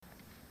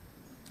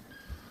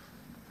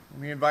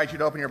We invite you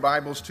to open your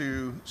Bibles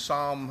to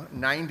Psalm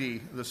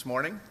 90 this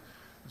morning.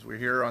 As we're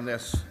here on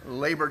this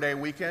Labor Day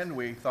weekend,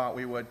 we thought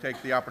we would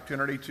take the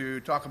opportunity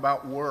to talk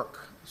about work.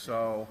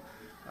 So,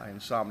 in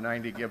Psalm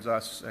 90 gives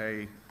us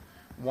a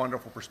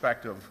wonderful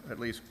perspective, at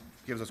least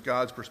gives us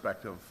God's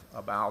perspective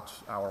about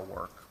our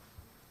work.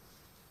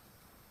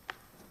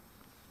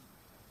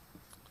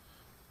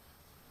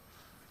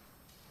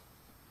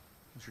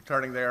 As you're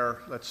turning there,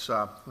 let's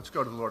go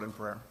to the Lord in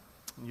prayer.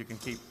 You can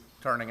keep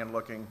turning and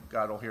looking.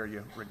 God will hear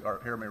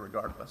me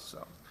regardless.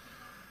 So,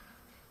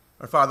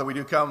 our Father, we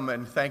do come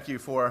and thank you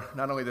for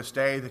not only this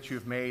day that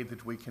you've made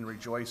that we can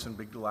rejoice and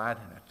be glad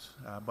in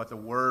it, but the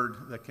word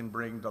that can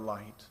bring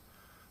delight.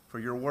 For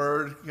your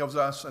word gives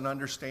us an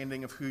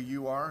understanding of who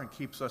you are and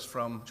keeps us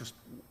from just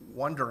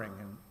wondering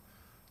and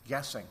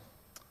guessing.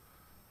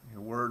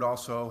 Your word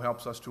also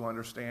helps us to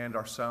understand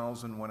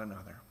ourselves and one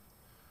another.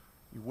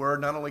 Your word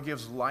not only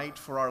gives light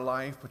for our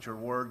life, but your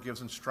word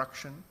gives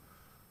instruction,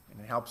 and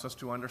it helps us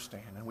to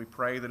understand. And we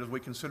pray that as we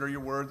consider your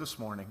word this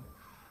morning,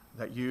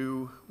 that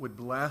you would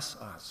bless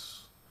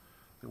us,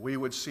 that we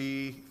would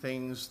see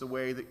things the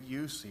way that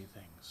you see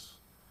things,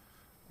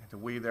 and that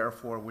we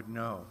therefore would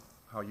know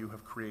how you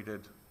have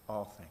created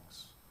all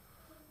things.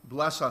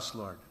 Bless us,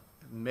 Lord.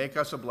 Make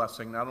us a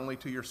blessing not only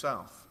to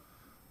yourself,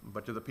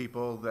 but to the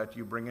people that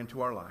you bring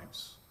into our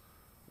lives.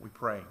 We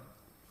pray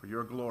for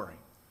your glory,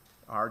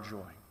 our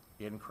joy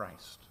in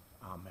Christ.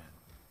 Amen.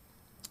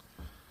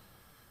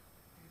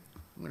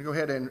 I'm going to go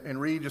ahead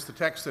and read just the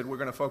text that we're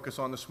going to focus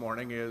on this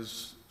morning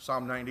is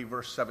Psalm 90,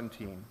 verse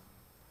 17.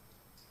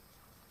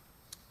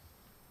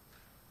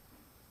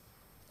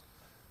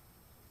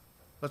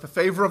 Let the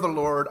favor of the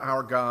Lord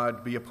our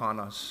God be upon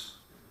us,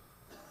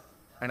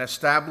 and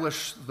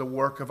establish the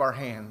work of our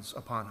hands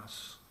upon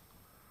us.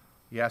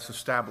 Yes,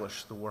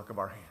 establish the work of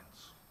our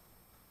hands.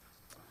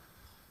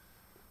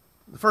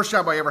 The first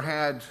job I ever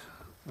had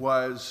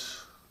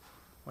was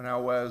when I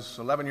was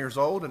 11 years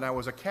old, and I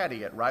was a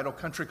caddy at Rydell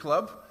Country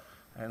Club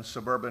in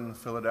suburban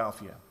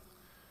Philadelphia.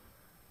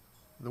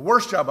 The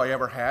worst job I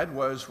ever had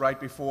was right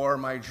before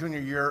my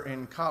junior year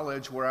in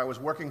college, where I was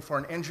working for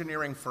an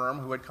engineering firm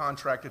who had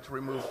contracted to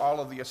remove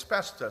all of the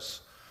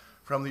asbestos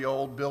from the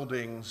old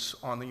buildings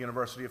on the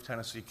University of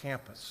Tennessee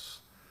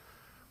campus.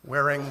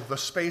 Wearing the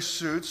space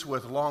suits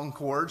with long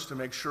cords to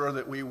make sure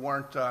that we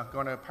weren't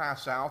going to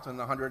pass out in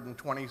the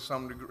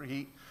 120-some degree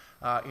heat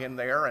in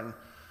there, and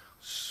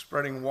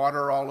spreading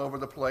water all over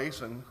the place.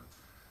 And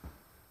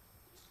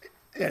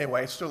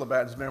anyway, it's still a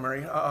bad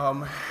memory.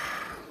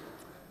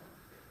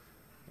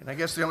 And I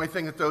guess the only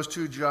thing that those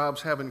two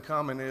jobs have in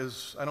common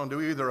is I don't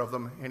do either of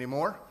them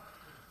anymore.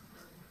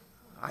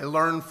 I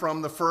learned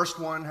from the first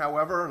one,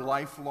 however,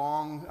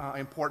 lifelong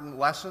important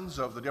lessons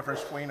of the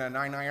difference between a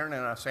 9-iron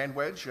and a sand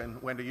wedge and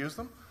when to use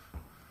them.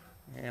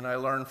 And I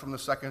learned from the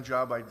second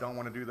job I don't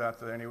want to do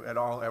that at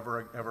all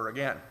ever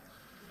again.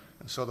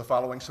 And so the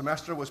following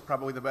semester was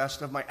probably the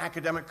best of my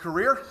academic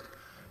career,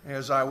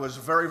 as I was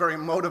very, very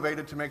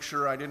motivated to make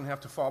sure I didn't have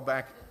to fall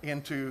back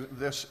into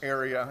this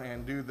area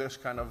and do this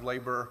kind of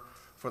labor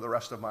for the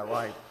rest of my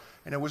life.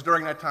 And it was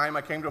during that time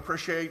I came to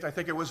appreciate, I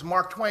think it was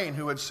Mark Twain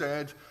who had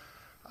said,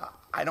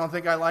 I don't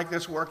think I like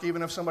this work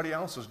even if somebody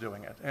else is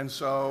doing it. And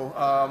so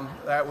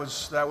that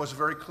was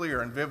very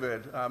clear and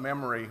vivid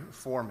memory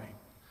for me.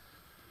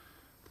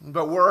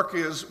 But work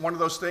is one of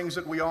those things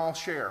that we all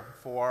share.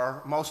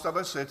 For most of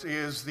us, it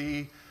is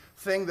the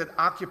thing that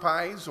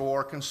occupies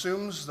or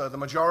consumes the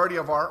majority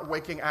of our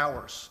waking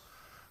hours.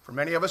 For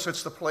many of us,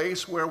 it's the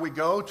place where we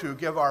go to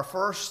give our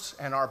first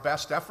and our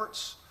best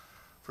efforts.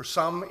 For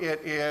some, it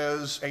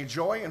is a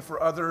joy, and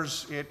for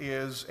others, it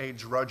is a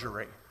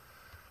drudgery.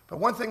 But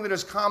one thing that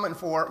is common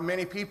for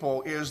many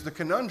people is the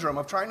conundrum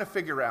of trying to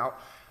figure out,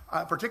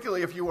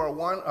 particularly if you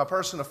are a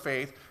person of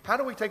faith, how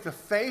do we take the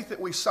faith that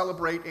we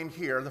celebrate in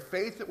here, the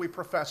faith that we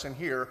profess in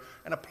here,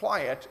 and apply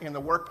it in the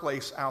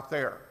workplace out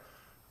there?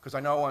 Because I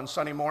know on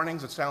Sunday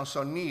mornings it sounds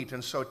so neat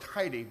and so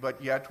tidy,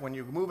 but yet when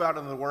you move out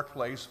into the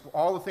workplace,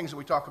 all the things that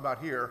we talk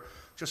about here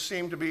just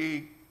seem to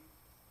be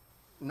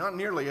not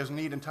nearly as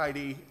neat and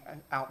tidy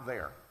out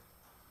there.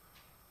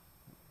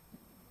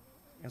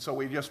 And so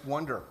we just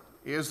wonder,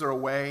 is there a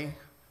way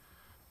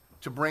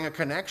to bring a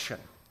connection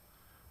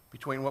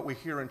between what we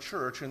hear in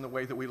church and the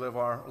way that we live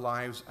our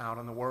lives out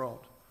in the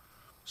world?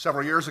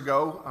 Several years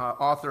ago,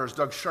 authors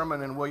Doug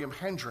Sherman and William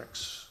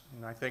Hendricks,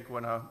 and I think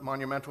when a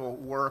monumental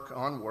work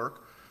on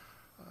work,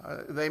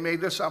 they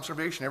made this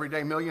observation: every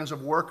day millions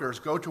of workers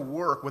go to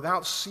work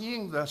without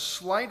seeing the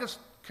slightest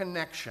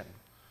connection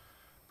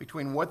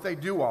between what they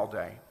do all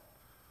day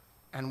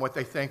and what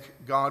they think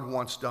God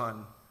wants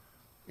done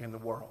in the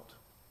world.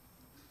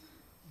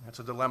 That's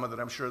a dilemma that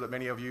I'm sure that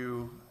many of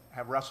you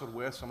have wrestled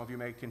with. Some of you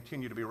may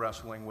continue to be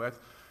wrestling with.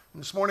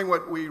 And this morning,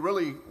 what we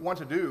really want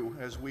to do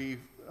as we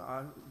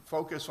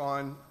focus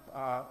on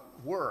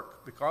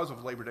work because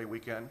of Labor Day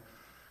weekend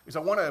is I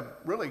want to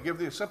really give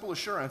the simple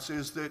assurance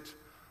is that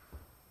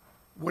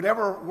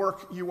whatever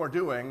work you are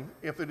doing,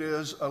 if it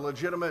is a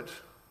legitimate,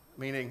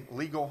 meaning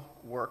legal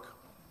work,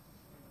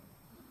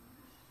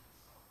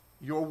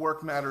 your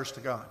work matters to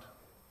God.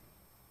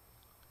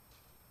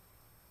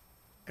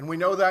 And we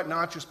know that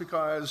not just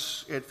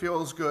because it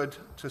feels good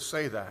to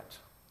say that,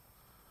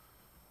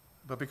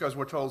 but because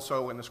we're told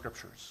so in the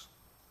Scriptures.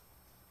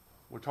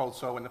 We're told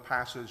so in the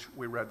passage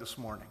we read this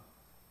morning.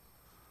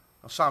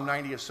 Now, Psalm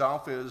 90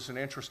 itself is an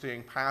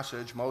interesting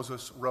passage.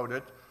 Moses wrote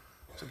it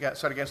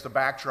set against the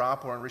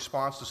backdrop or in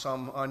response to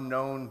some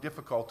unknown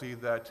difficulty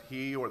that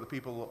he or the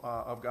people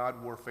of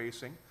God were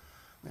facing.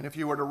 And if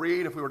we were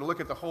to look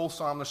at the whole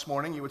psalm this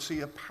morning, you would see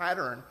a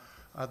pattern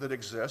that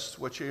exists,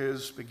 which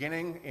is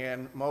beginning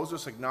in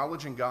Moses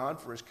acknowledging God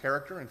for his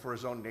character and for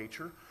his own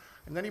nature.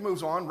 And then he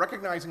moves on,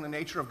 recognizing the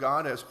nature of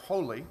God as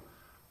holy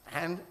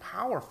and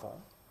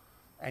powerful,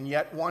 and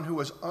yet one who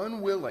is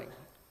unwilling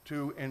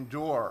to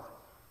endure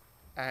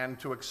and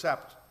to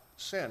accept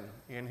sin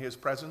in his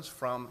presence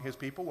from his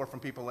people or from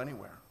people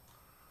anywhere.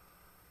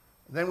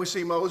 Then we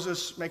see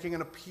Moses making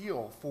an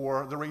appeal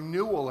for the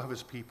renewal of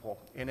his people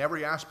in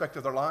every aspect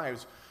of their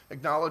lives,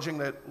 acknowledging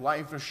that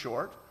life is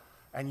short,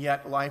 and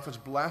yet life is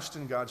blessed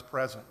in God's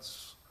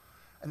presence.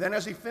 And then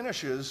as he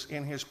finishes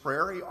in his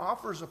prayer, he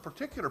offers a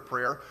particular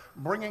prayer,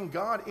 bringing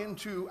God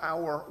into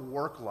our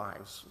work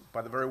lives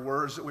by the very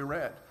words that we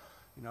read.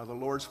 The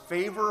Lord's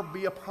favor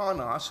be upon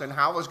us. And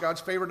how is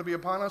God's favor to be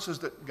upon us? Is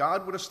that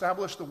God would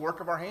establish the work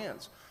of our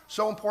hands.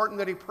 So important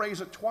that he prays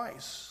it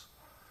twice.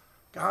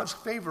 God's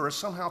favor is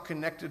somehow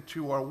connected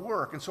to our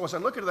work. And so as I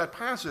look into that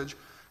passage,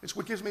 it's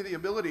what gives me the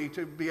ability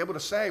to be able to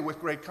say with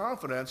great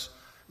confidence,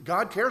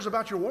 God cares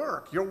about your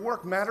work. Your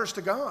work matters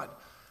to God.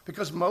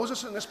 Because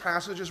Moses in this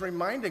passage is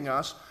reminding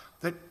us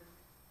that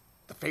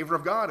the favor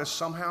of God is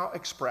somehow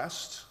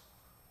expressed.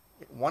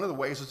 One of the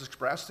ways it's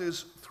expressed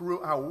is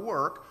through our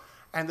work.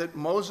 And that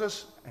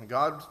Moses, and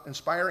God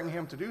inspiring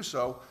him to do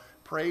so,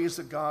 prays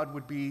that God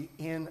would be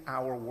in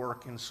our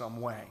work in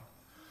some way.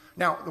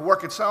 Now, the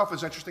work itself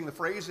is interesting. The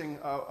phrasing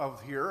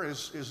of here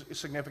is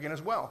significant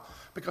as well,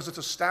 because it's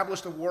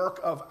established the work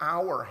of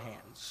our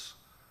hands.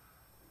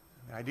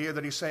 The idea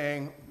that he's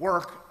saying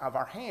work of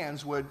our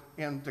hands would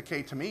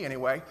indicate to me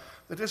anyway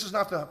that this is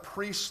not the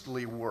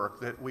priestly work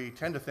that we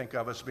tend to think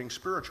of as being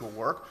spiritual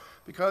work,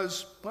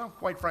 because, well,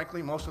 quite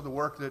frankly, most of the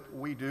work that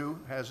we do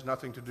has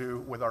nothing to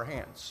do with our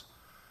hands.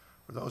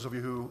 For those of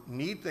you who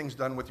need things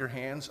done with your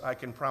hands, I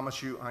can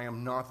promise you I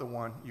am not the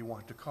one you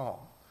want to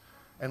call,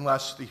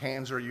 unless the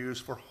hands are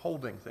used for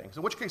holding things,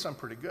 in which case I'm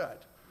pretty good.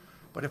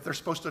 But if they're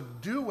supposed to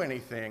do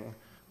anything,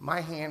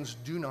 my hands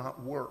do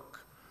not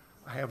work.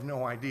 I have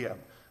no idea.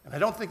 And I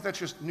don't think that's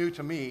just new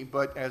to me,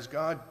 but as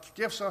God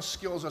gives us,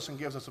 skills us, and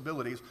gives us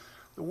abilities,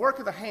 the work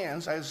of the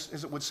hands, as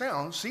it would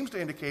sound, seems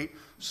to indicate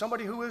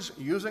somebody who is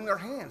using their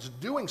hands,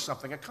 doing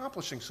something,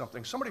 accomplishing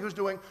something. Somebody who's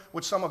doing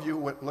what some of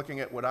you, looking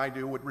at what I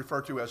do, would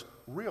refer to as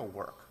real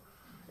work.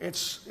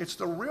 It's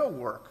the real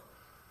work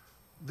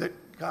that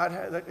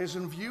that is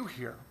in view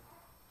here.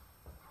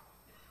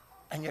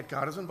 And yet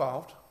God is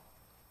involved,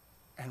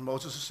 and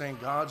Moses is saying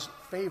God's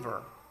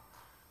favor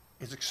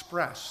is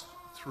expressed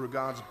through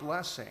God's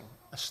blessing,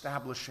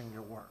 establishing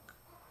your work.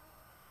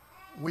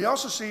 We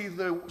also see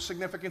the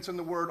significance in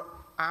the word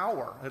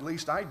our, at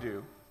least I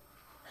do,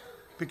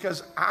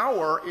 because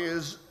our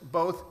is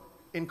both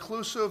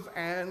inclusive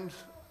and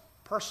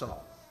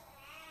personal.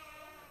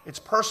 It's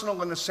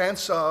personal in the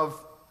sense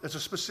of it's a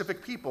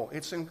specific people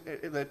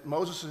that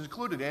Moses is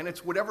included in.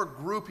 It's whatever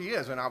group he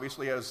is, and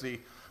obviously as the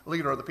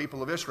leader of the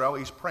people of Israel,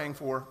 he's praying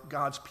for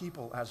God's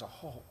people as a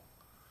whole.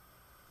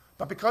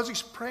 But because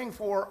he's praying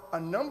for a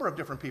number of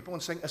different people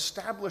and saying,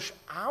 establish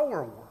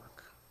our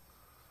work,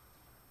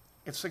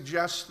 it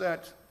suggests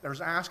that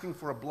there's asking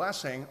for a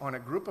blessing on a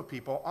group of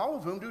people, all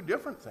of whom do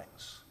different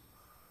things,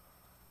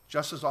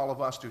 just as all of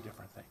us do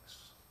different things.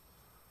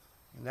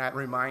 And that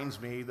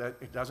reminds me that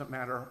it doesn't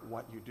matter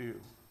what you do.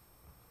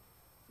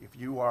 If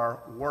you are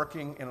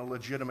working in a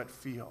legitimate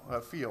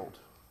field,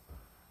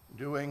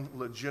 doing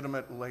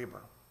legitimate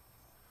labor,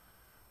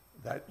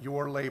 that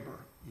your labor,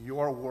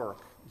 your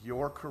work,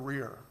 your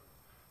career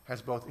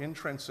has both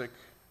intrinsic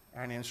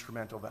and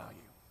instrumental value.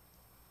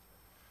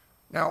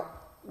 Now,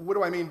 what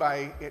do I mean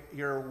by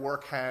your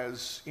work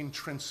has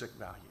intrinsic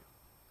value?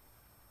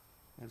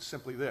 And it's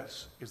simply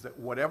this, is that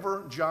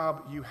whatever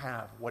job you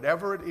have,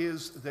 whatever it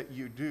is that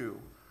you do,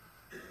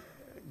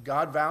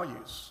 God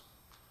values.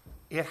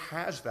 It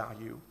has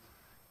value,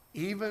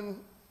 even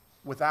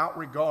without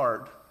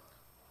regard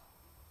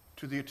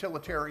to the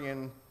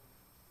utilitarian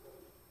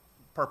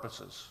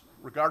purposes,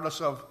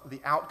 regardless of the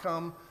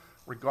outcome,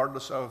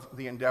 regardless of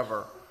the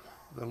endeavor.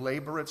 The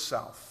labor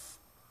itself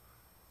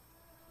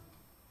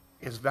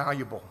is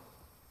valuable,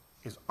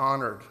 is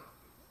honored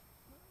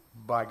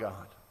by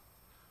God.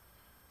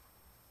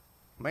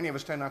 Many of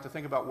us tend not to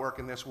think about work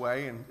in this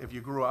way, and if you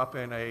grew up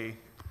in a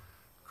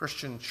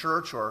Christian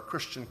church or a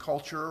Christian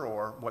culture,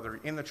 or whether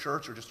in the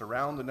church or just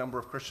around the number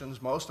of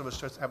Christians, most of us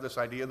just have this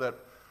idea that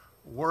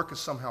work is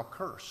somehow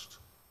cursed.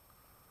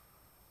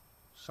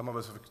 Some of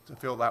us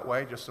feel that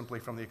way just simply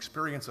from the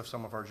experience of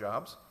some of our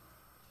jobs.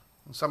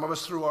 And some of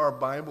us through our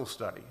Bible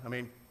study. I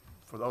mean,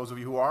 for those of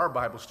you who are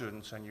Bible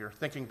students and you're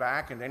thinking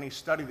back and any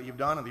study that you've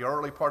done in the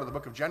early part of the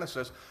book of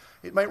Genesis,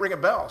 it might ring a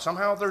bell.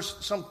 Somehow there's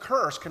some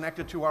curse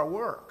connected to our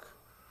work.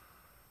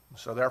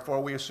 So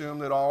therefore we assume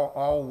that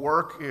all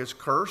work is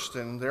cursed,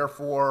 and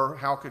therefore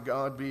how could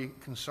God be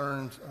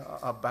concerned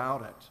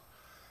about it?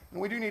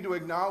 And we do need to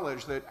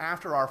acknowledge that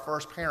after our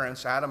first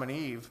parents, Adam and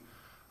Eve,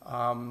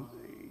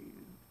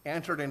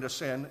 entered into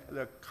sin,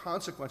 the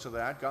consequence of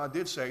that, God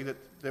did say that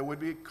there would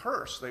be a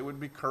curse. They would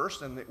be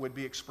cursed, and it would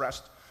be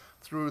expressed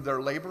through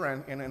their labor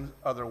and in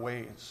other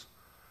ways.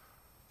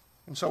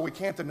 And so we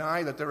can't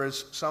deny that there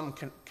is some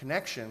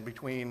connection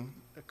between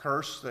the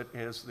curse that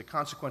is the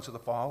consequence of the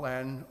fall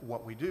and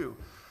what we do.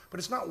 But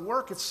it's not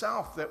work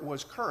itself that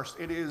was cursed.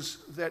 It is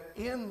that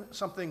in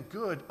something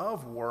good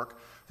of work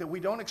that we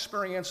don't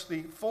experience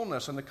the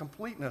fullness and the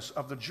completeness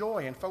of the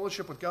joy and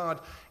fellowship with God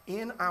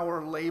in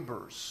our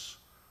labors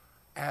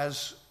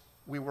as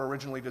we were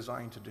originally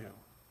designed to do.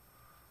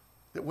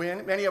 That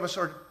many of us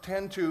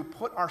tend to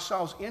put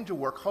ourselves into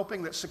work,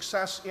 hoping that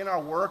success in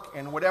our work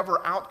and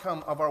whatever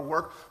outcome of our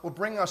work will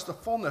bring us the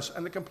fullness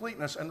and the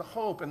completeness and the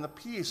hope and the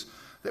peace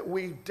that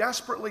we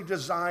desperately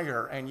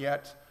desire, and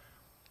yet,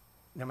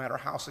 no matter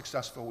how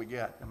successful we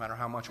get, no matter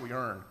how much we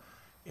earn,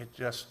 it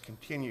just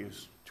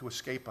continues to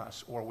escape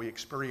us, or we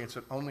experience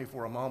it only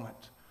for a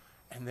moment,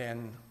 and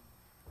then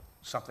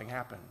something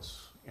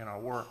happens in our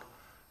work.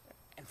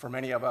 And for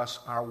many of us,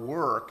 our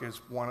work is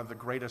one of the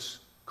greatest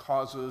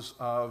causes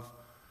of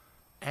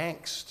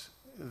angst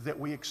that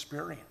we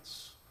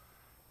experience.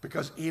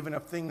 Because even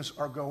if things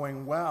are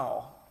going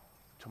well,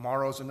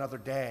 tomorrow's another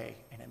day,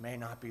 and it may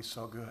not be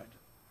so good.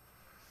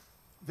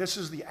 This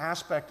is the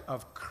aspect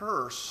of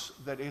curse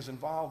that is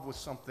involved with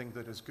something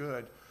that is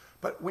good.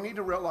 But we need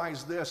to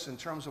realize this in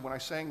terms of when I'm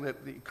saying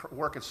that the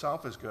work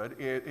itself is good,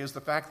 is the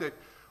fact that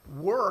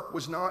work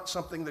was not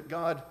something that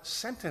God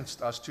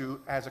sentenced us to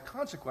as a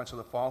consequence of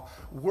the fall.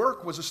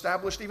 Work was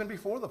established even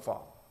before the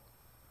fall.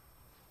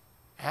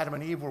 Adam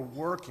and Eve were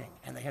working,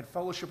 and they had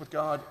fellowship with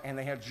God, and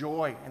they had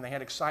joy, and they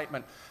had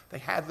excitement. They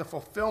had the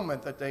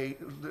fulfillment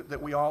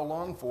that we all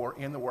long for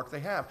in the work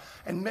they have.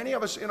 And many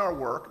of us in our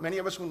work, many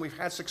of us when we've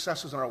had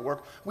successes in our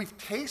work, we've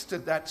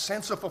tasted that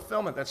sense of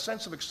fulfillment, that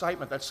sense of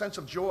excitement, that sense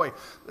of joy,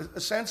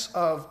 a sense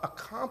of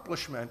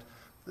accomplishment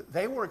that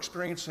they were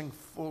experiencing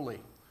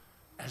fully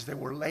as they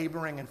were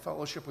laboring in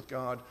fellowship with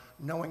God,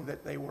 knowing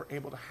that they were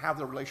able to have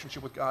the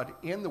relationship with God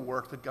in the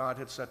work that God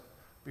had set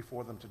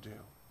before them to do.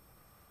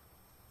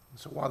 And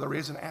so while there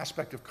is an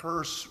aspect of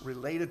curse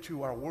related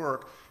to our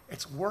work,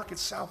 work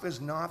itself is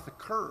not the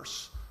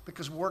curse,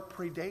 because work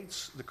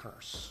predates the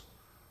curse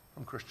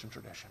from Christian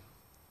tradition.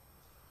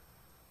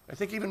 I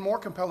think even more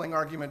compelling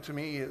argument to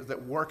me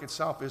that work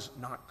itself is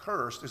not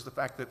cursed is the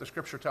fact that the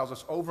Scripture tells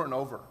us over and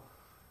over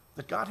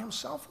that God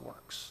himself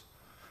works.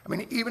 I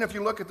mean, even if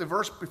you look at the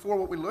verse before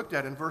what we looked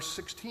at in verse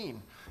 16,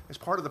 as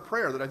part of the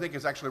prayer that I think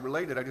is actually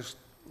related, I just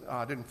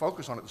didn't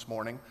focus on it this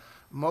morning.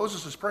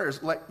 Moses' prayer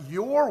is, let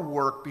your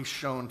work be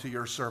shown to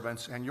your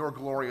servants and your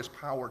glorious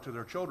power to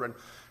their children.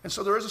 And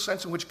so there is a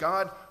sense in which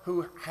God,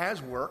 who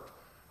has worked,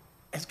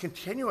 is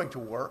continuing to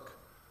work.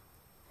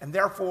 And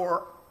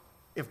therefore,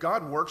 if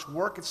God works,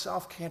 work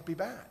itself can't be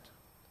bad.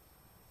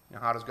 Now,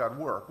 how does God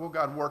work? Well,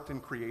 God worked in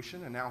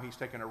creation, and now he's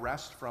taken a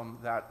rest from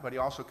that, but he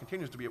also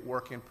continues to be at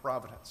work in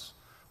providence,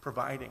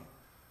 providing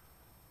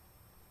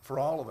for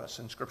all of us.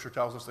 And Scripture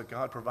tells us that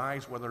God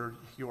provides whether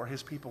you are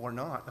his people or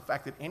not. The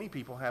fact that any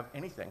people have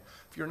anything.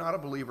 If you're not a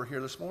believer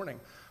here this morning,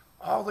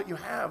 all that you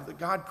have that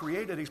God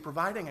created, he's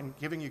providing and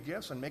giving you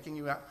gifts and making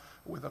you out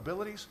with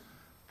abilities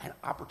and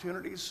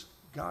opportunities.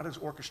 God is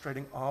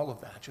orchestrating all of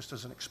that just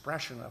as an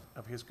expression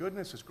of his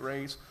goodness, his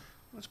grace.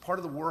 It's part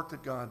of the work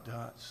that God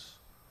does.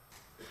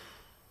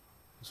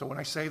 So when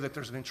I say that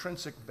there's an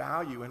intrinsic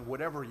value in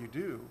whatever you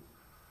do,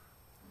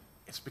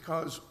 it's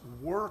because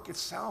work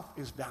itself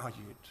is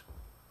valued.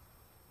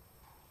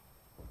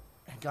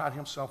 And God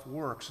himself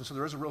works. And so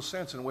there is a real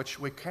sense in which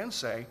we can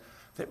say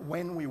that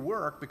when we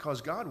work,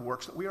 because God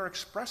works, that we are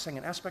expressing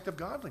an aspect of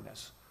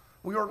godliness.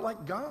 We are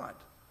like God,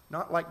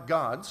 not like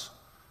gods,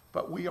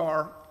 but we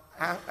are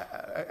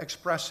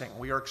expressing,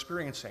 we are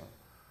experiencing,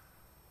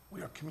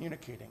 we are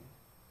communicating,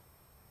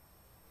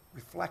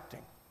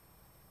 reflecting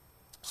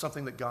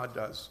something that God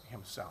does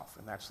himself.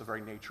 And that's the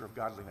very nature of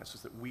godliness,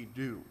 is that we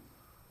do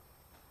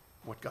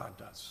what God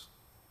does.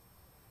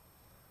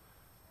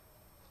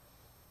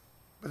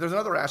 But there's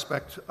another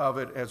aspect of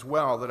it as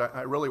well that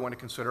I really want to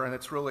consider, and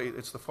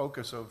it's the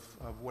focus of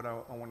what I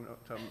want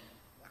to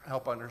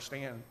help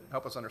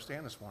us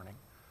understand this morning,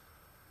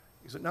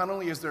 is that not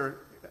only is there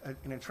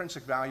an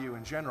intrinsic value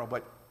in general,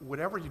 but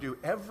whatever you do,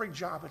 every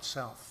job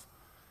itself,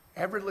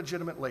 every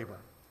legitimate labor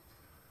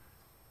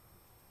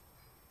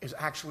is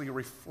actually a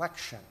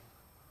reflection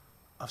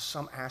of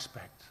some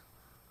aspect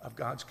of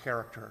God's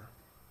character,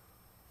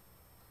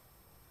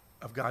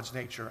 of God's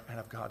nature, and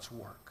of God's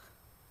work.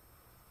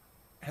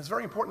 And it's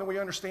very important that we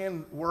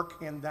understand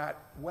work in that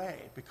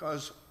way,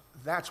 because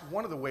that's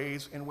one of the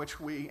ways in which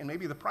we, and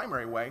maybe the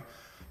primary way,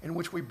 in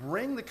which we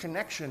bring the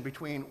connection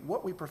between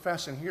what we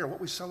profess in here,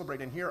 what we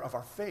celebrate in here of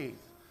our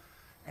faith,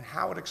 and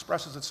how it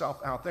expresses itself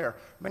out there.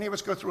 Many of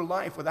us go through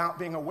life without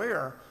being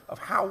aware of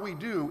how we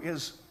do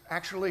is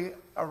actually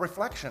a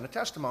reflection, a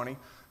testimony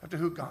as to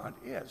who God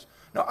is.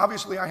 Now,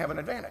 obviously, I have an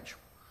advantage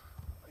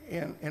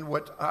in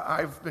what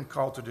I've been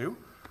called to do.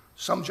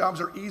 Some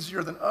jobs are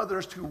easier than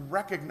others to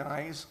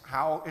recognize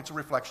how it's a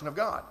reflection of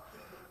God.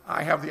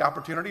 I have the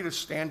opportunity to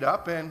stand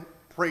up and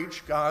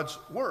preach God's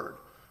word.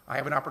 I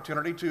have an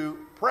opportunity to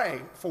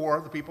pray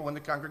for the people in the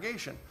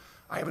congregation.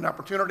 I have an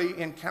opportunity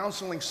in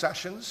counseling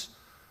sessions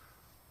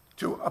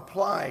to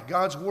apply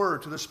God's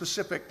word to the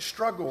specific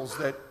struggles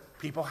that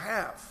people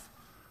have.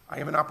 I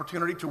have an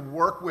opportunity to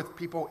work with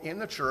people in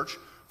the church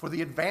for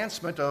the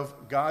advancement of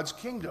God's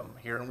kingdom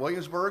here in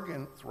Williamsburg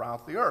and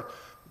throughout the earth.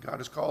 God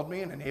has called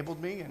me and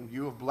enabled me, and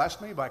you have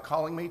blessed me by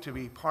calling me to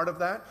be part of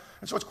that.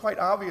 And so it's quite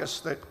obvious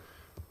that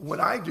what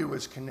I do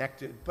is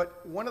connected.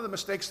 But one of the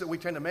mistakes that we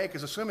tend to make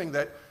is assuming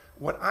that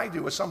what I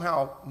do is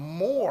somehow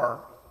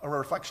more a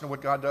reflection of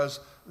what God does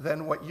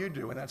than what you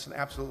do, and that's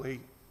absolutely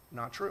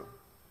not true.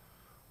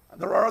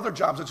 There are other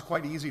jobs that's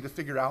quite easy to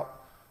figure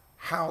out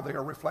how they are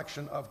a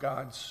reflection of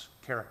God's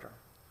character.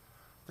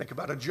 Think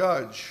about a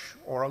judge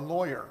or a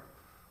lawyer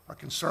are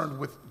concerned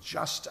with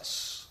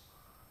justice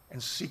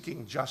and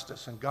seeking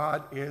justice, and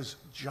God is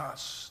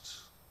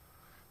just.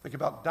 Think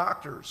about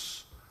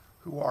doctors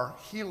who are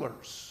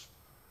healers,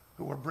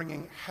 who are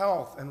bringing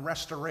health and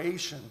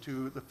restoration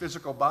to the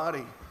physical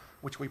body,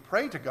 which we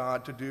pray to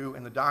God to do,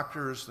 and the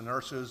doctors, the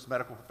nurses, the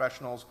medical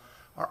professionals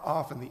are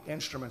often the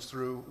instruments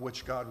through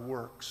which God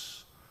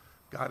works.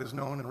 God is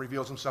known and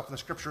reveals himself in the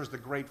scripture as the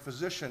great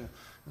physician,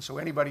 and so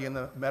anybody in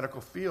the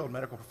medical field,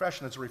 medical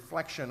profession, is a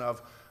reflection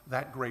of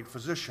that great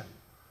physician.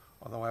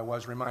 Although I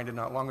was reminded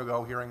not long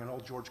ago, hearing an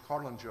old George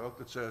Carlin joke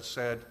that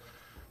said,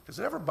 does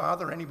it ever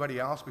bother anybody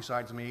else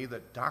besides me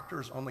that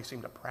doctors only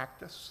seem to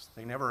practice?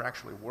 They never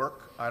actually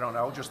work? I don't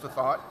know, just a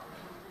thought.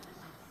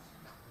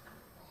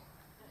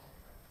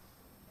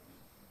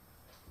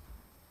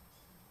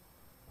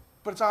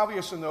 But it's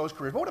obvious in those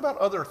careers. But what about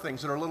other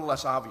things that are a little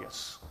less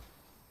obvious?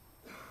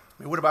 I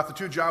mean, what about the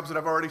two jobs that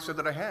I've already said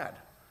that I had?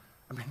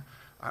 I mean,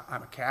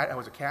 I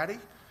was a caddy,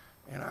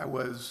 and I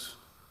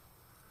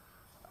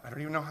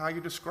don't even know how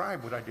you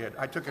describe what I did.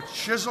 I took a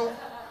chisel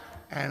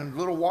and a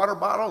little water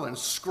bottle and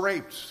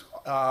scraped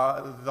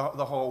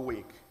the whole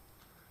week.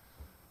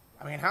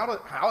 I mean,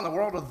 how in the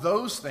world are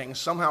those things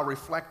somehow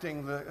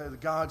reflecting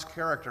God's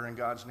character and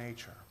God's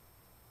nature?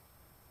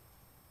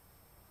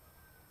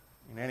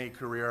 In any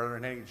career,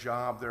 in any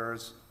job, there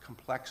is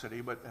complexity,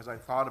 but as I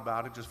thought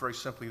about it, just very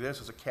simply this,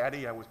 as a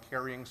caddy, I was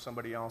carrying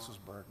somebody else's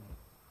burden.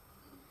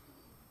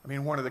 I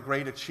mean, one of the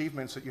great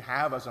achievements that you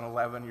have as an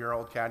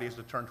 11-year-old caddy is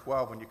to turn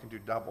 12 when you can do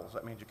doubles.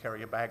 That means you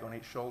carry a bag on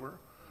each shoulder.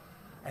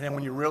 And then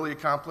when you're really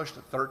accomplished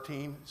at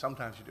 13,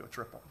 sometimes you do a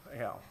triple.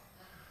 Yeah.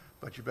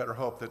 But you better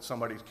hope that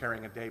somebody's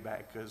carrying a day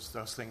bag, because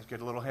those things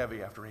get a little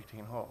heavy after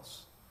 18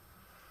 holes.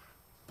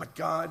 But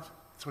God,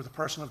 through the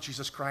person of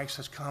Jesus Christ,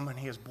 has come and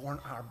he has borne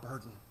our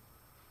burden,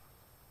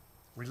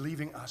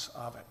 relieving us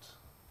of it.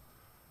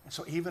 And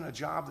so even a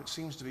job that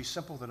seems to be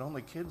simple that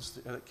only kids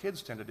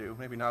tend to do,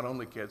 maybe not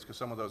only kids, because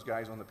some of those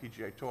guys on the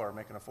PGA Tour are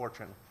making a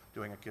fortune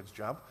doing a kid's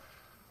job.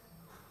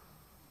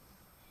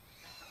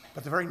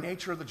 But the very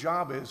nature of the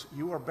job is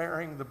you are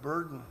bearing the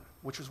burden,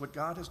 which is what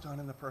God has done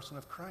in the person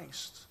of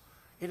Christ.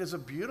 It is a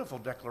beautiful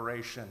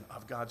declaration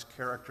of God's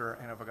character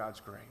and of God's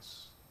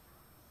grace.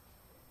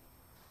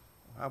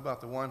 How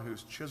about the one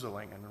who's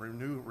chiseling and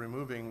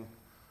removing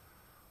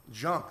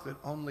junk that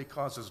only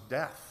causes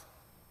death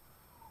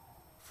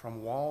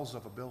from walls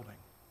of a building?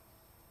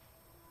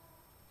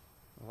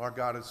 Well, our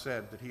God has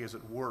said that he is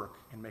at work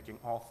in making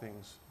all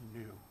things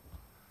new.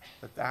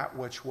 That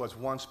which was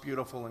once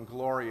beautiful and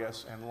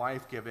glorious and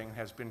life-giving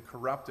has been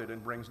corrupted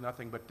and brings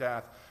nothing but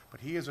death. But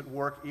he is at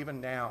work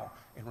even now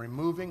in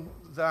removing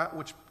that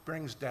which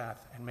brings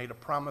death and made a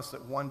promise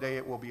that one day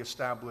it will be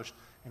established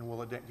and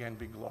will again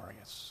be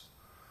glorious.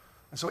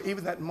 And so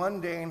even that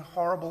mundane,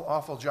 horrible,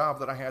 awful job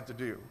that I had to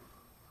do,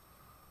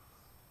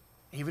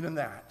 even in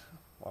that,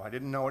 well, I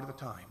didn't know it at the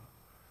time,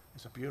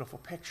 is a beautiful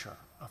picture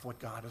of what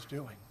God is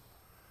doing.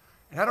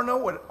 And I don't know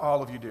what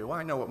all of you do.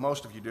 I know what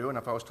most of you do, and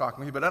if I was talking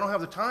to you, but I don't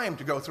have the time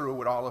to go through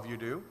what all of you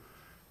do.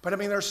 But I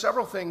mean, there are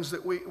several things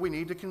that we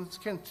need to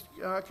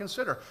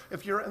consider.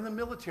 If you're in the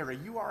military,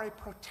 you are a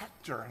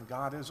protector, and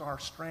God is our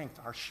strength,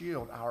 our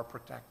shield, our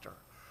protector.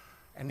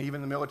 And even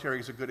the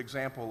military is a good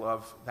example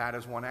of that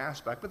as one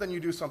aspect. But then you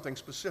do something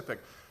specific,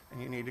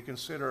 and you need to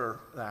consider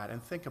that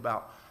and think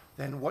about,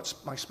 then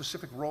what's my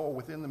specific role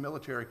within the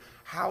military?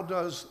 How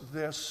does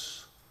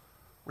this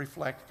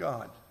reflect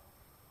God?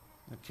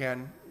 And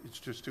Ken, it's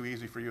just too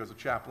easy for you as a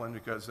chaplain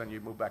because then you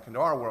move back into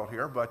our world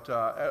here, but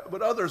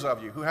others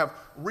of you who have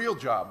real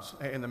jobs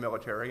in the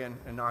military and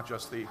not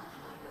just the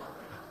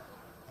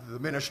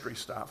ministry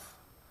stuff.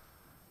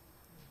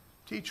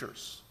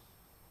 Teachers,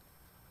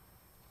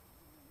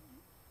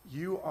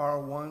 you are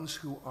ones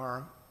who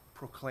are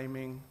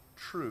proclaiming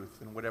truth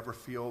in whatever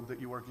field that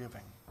you are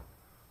giving.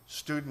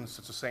 Students,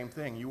 it's the same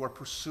thing. You are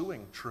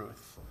pursuing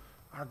truth.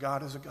 Our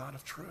God is a God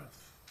of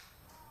truth.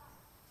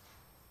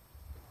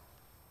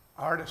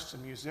 Artists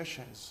and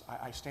musicians,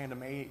 I stand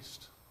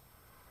amazed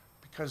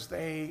because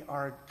they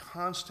are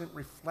constant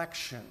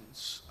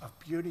reflections of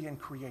beauty and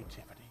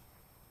creativity.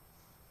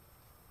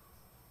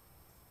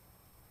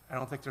 I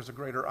don't think there's a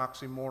greater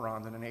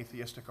oxymoron than an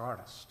atheistic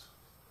artist.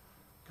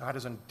 God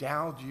has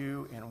endowed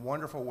you in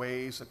wonderful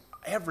ways that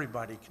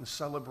everybody can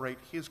celebrate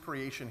his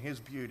creation, his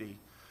beauty,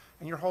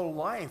 and your whole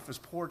life is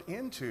poured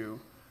into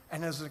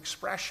and is an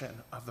expression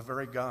of the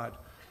very God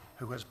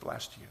who has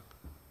blessed you.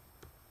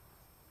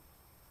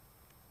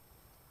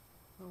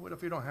 Well, what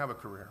if you don't have a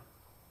career?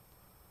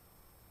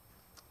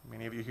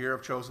 Many of you here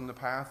have chosen the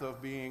path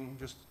of being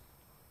just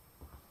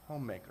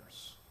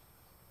homemakers.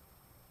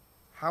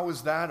 How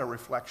is that a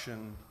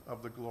reflection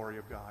of the glory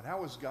of God?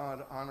 How is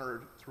God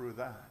honored through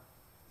that?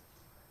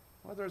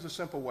 Well, there's a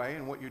simple way,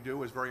 and what you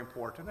do is very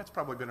important. That's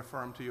probably been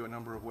affirmed to you a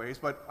number of ways,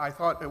 but I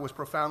thought it was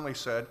profoundly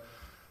said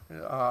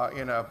by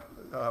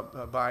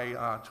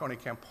Tony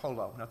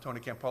Campolo. Now, Tony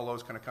Campolo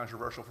is kind of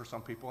controversial for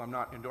some people. I'm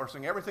not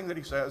endorsing everything that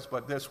he says,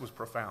 but this was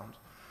profound.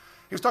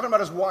 He was talking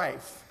about his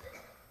wife,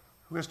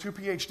 who has 2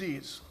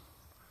 PhDs,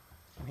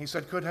 and he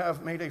said could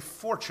have made a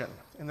fortune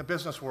in the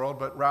business world,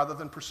 but rather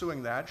than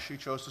pursuing that, she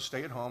chose to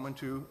stay at home and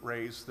to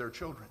raise their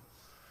children.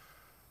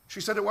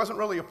 She said it wasn't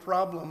really a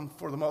problem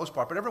for the most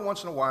part, but every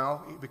once in a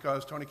while,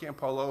 because Tony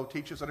Campolo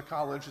teaches at a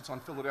college, it's on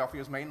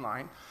Philadelphia's main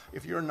line.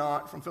 If you're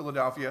not from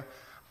Philadelphia,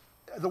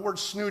 the word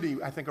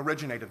snooty, I think,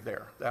 originated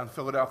there, on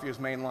Philadelphia's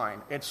main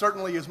line. It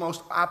certainly is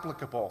most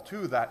applicable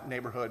to that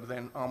neighborhood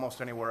than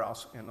almost anywhere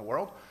else in the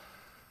world.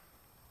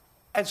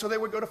 And so they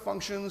would go to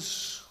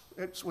functions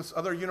with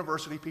other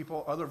university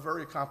people, other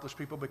very accomplished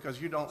people,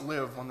 because you don't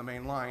live on the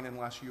main line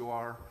unless you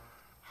are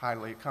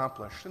highly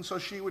accomplished. And so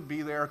she would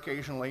be there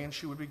occasionally, and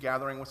she would be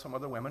gathering with some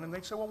other women, and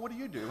they'd say, well, what do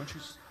you do? And she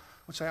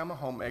would say, I'm a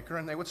homemaker.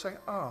 And they would say,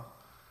 oh,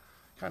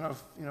 kind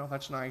of,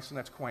 that's nice and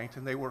that's quaint.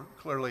 And they were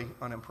clearly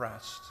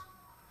unimpressed.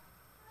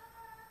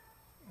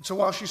 So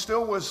while she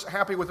still was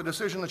happy with the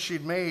decision that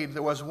she'd made,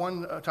 there was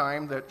one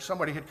time that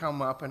somebody had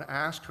come up and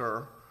asked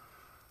her,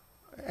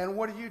 and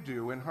what do you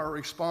do? And her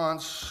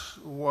response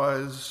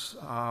was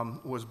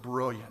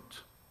brilliant.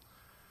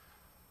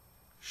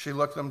 She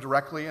looked them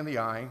directly in the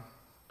eye,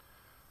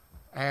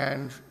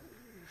 and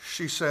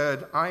she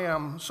said, I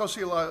am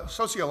socializing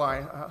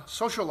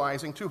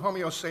 2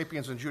 Homo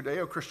sapiens and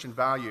Judeo-Christian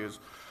values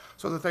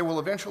so that they will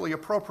eventually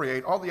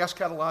appropriate all the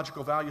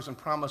eschatological values and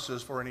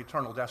promises for an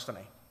eternal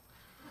destiny.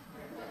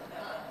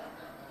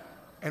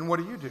 And what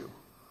do you do?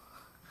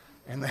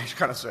 And they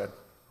kind of said,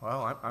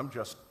 well, I'm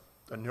just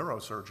a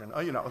neurosurgeon.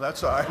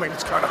 That's,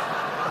 it's kind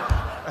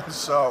of,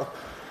 so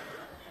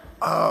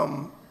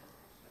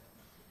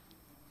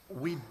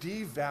we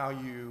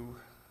devalue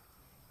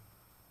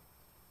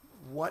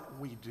what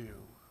we do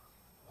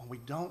when we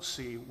don't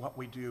see what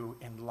we do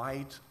in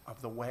light of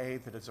the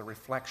way that is a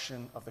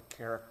reflection of the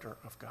character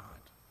of God.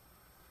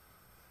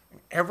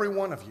 And every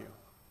one of you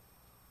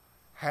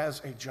has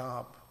a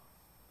job.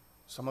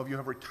 Some of you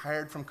have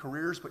retired from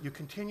careers, but you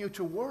continue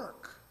to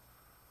work.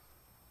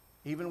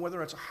 Even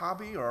whether it's a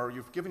hobby or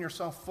you've given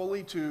yourself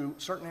fully to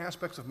certain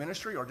aspects of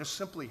ministry or just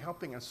simply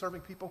helping and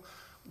serving people,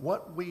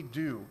 what we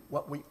do,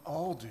 what we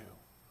all do,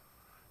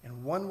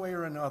 in one way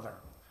or another,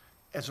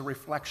 is a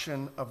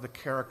reflection of the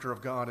character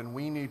of God, and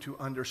we need to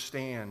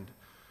understand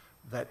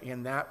that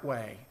in that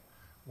way,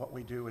 what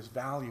we do is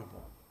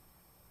valuable.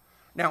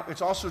 Now,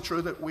 it's also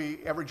true that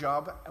every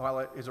job, while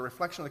it is a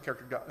reflection of the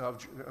character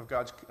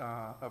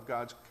of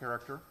God's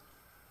character,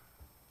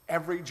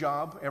 every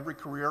job, every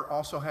career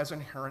also has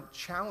inherent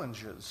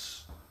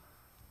challenges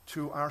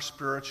to our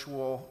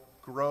spiritual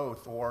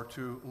growth or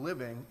to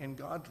living in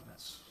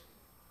godliness.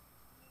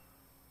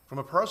 From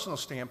a personal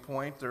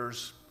standpoint,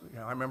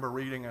 I remember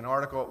reading an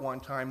article at one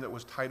time that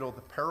was titled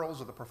The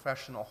Perils of the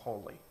Professional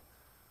Holy.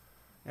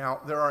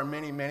 Now, there are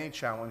many, many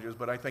challenges,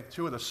 but I think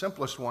 2 of the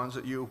simplest ones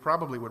that you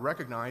probably would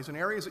recognize in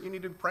areas that you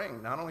need to be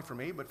praying, not only for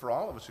me, but for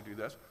all of us who do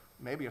this,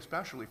 maybe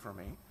especially for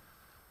me,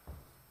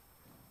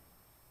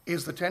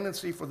 is the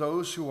tendency for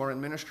those who are in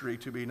ministry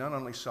to be not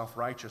only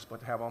self-righteous, but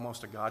to have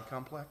almost a God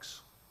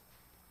complex,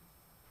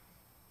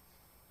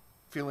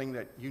 feeling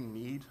that you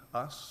need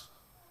us,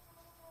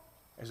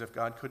 as if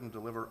God couldn't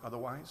deliver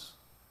otherwise,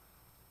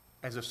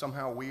 as if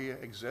somehow we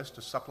exist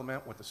to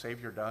supplement what the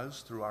Savior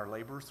does through our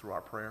labor, through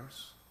our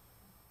prayers.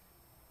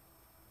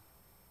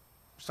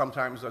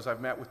 Sometimes, as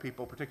I've met with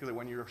people, particularly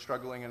when you're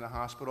struggling in the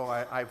hospital,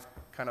 I've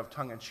kind of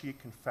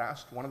tongue-in-cheek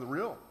confessed one of the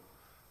real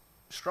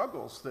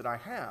struggles that I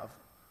have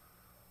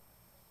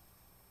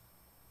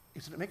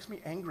is that it makes me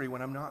angry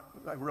when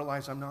I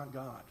realize I'm not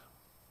God.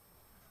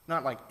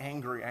 Not like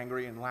angry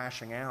and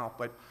lashing out,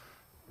 but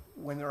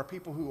when there are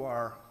people who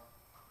are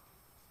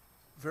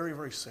very,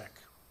 very sick,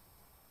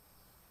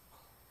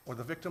 or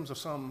the victims of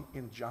some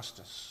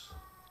injustice,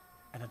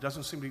 and it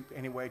doesn't seem to be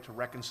any way to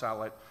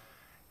reconcile it,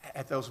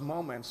 at those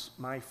moments,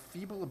 my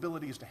feeble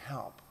abilities to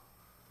help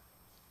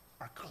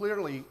are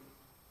clearly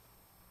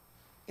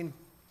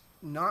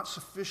not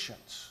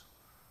sufficient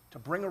to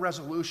bring a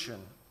resolution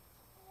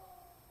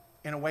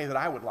in a way that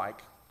I would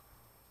like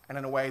and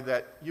in a way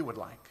that you would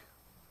like.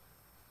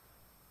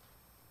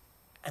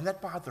 And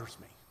that bothers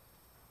me.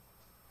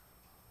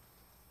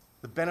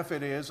 The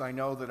benefit is I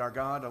know that our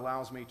God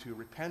allows me to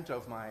repent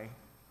of my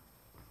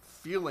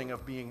feeling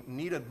of being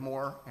needed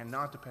more and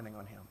not depending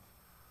on him.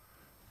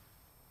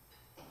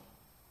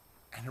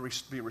 And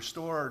to be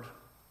restored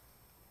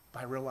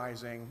by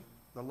realizing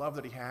the love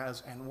that he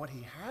has and what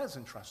he has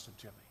entrusted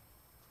to me.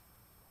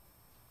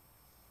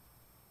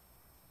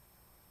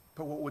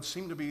 But what would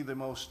seem to be the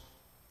most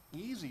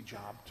easy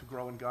job to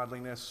grow in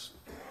godliness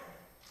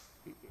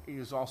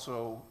is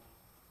also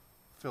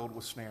filled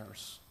with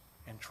snares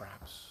and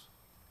traps.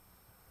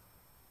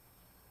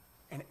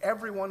 And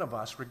every one of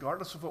us,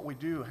 regardless of what we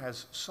do,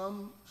 has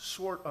some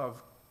sort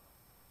of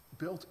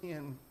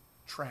built-in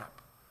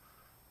trap,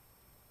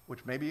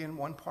 which may be in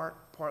one part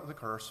of the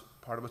curse,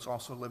 part of it's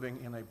also living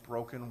in a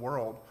broken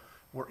world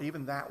where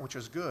even that which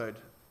is good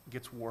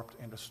gets warped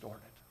and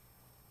distorted.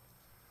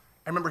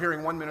 I remember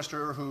hearing one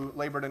minister who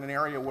labored in an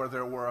area where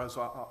there was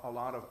a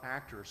lot of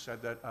actors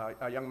said that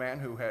a young man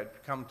who had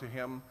come to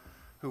him,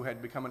 who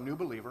had become a new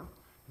believer,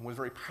 and was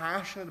very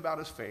passionate about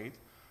his faith,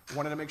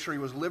 wanted to make sure he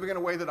was living in a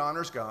way that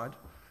honors God,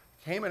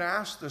 came and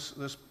asked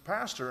this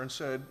pastor and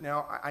said,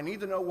 now, I need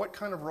to know what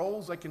kind of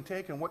roles I can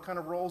take and what kind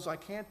of roles I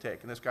can't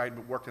take. And this guy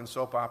had worked in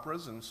soap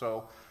operas, and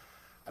so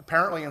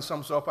apparently in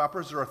some soap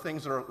operas there are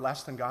things that are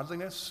less than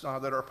godliness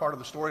that are part of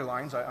the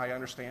storylines, I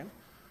understand.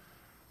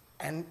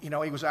 And, he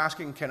was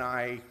asking, can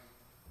I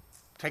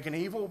be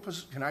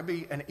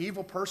an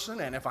evil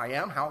person? And if I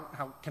am,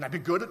 how can I be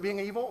good at being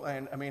evil?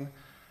 And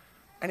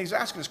he's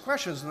asking his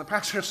questions, and the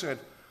pastor said,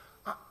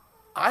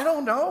 I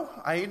don't know.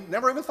 I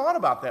never even thought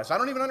about this. I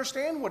don't even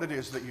understand what it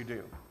is that you do.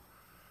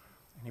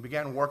 And he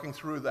began working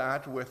through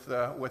that with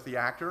the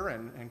actor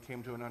and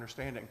came to an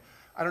understanding.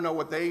 I don't know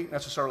what they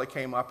necessarily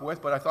came up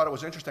with, but I thought it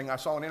was interesting. I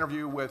saw an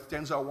interview with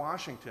Denzel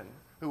Washington,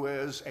 who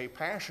is a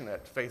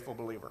passionate, faithful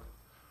believer.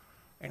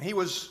 And he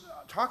was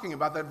talking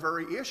about that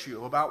very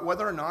issue, about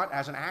whether or not,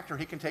 as an actor,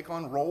 he can take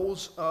on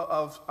roles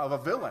of a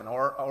villain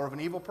or of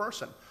an evil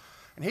person.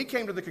 And he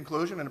came to the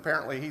conclusion, and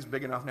apparently he's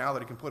big enough now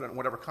that he can put it in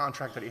whatever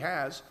contract that he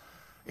has,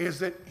 is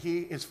that he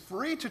is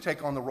free to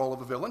take on the role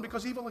of a villain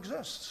because evil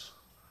exists.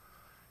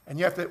 And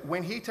yet that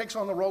when he takes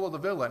on the role of the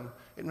villain,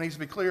 it needs to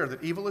be clear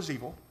that evil is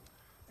evil,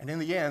 and in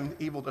the end,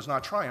 evil does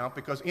not triumph,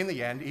 because in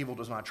the end, evil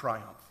does not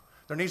triumph.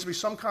 There needs to be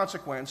some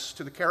consequence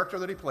to the character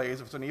that he plays,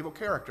 if it's an evil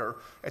character,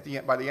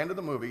 by the end of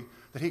the movie,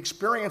 that he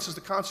experiences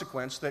the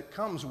consequence that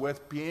comes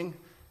with being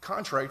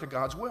contrary to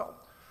God's will.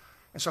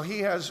 And so he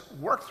has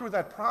worked through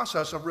that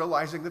process of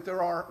realizing that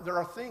there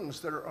are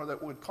things that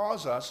would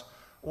cause us,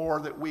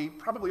 or that we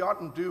probably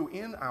oughtn't do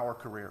in our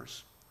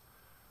careers,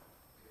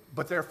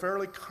 but they're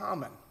fairly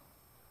common.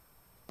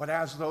 But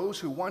as those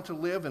who want to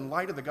live in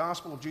light of the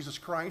gospel of Jesus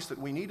Christ, that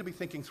we need to be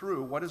thinking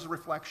through what is the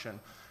reflection.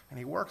 And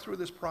he worked through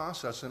this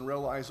process and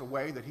realized a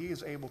way that he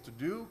is able to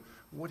do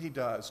what he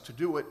does, to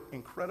do it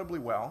incredibly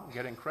well,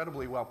 get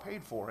incredibly well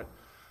paid for it,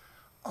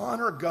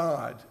 honor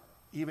God,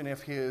 even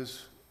if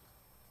his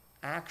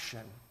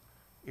action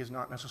is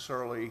not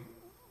necessarily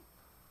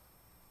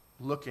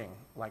looking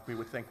like we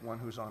would think one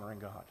who's honoring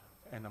God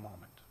in the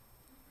moment.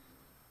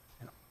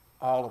 And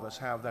all of us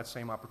have that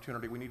same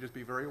opportunity. We need to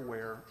be very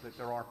aware that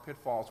there are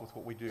pitfalls with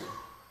what we do.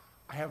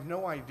 I have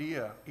no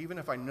idea, even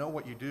if I know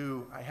what you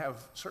do, I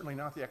have certainly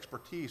not the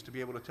expertise to be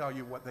able to tell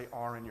you what they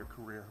are in your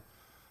career.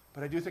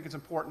 But I do think it's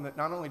important that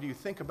not only do you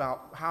think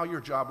about how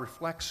your job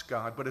reflects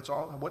God, but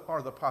what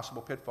are the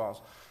possible pitfalls.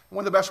 And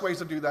one of the best ways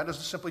to do that is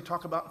to simply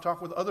talk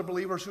with other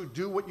believers who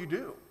do what you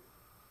do,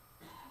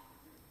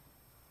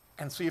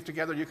 and see if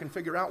together you can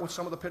figure out what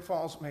some of the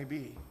pitfalls may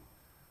be.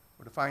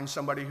 Or to find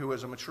somebody who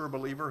is a mature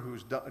believer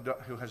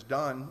who has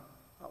done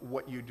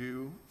what you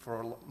do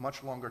for a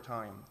much longer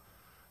time.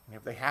 And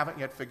if they haven't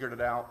yet figured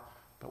it out,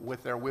 but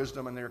with their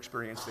wisdom and their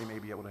experience, they may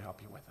be able to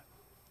help you with it.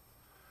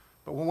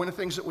 But one of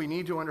the things that we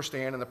need to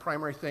understand, and the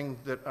primary thing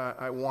that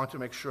I want to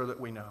make sure that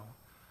we know,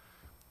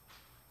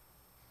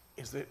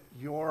 is that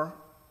your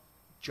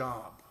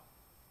job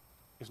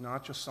is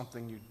not just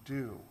something you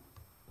do.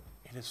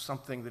 It is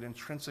something that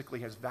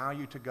intrinsically has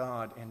value to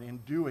God, and in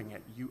doing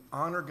it, you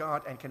honor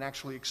God and can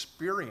actually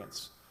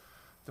experience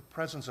the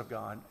presence of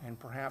God. And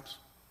perhaps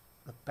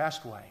the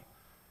best way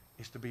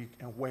is to be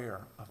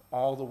aware of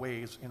all the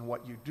ways in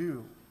what you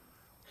do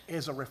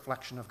is a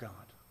reflection of God.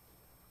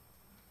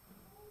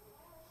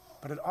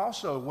 But it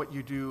also, what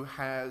you do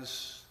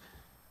has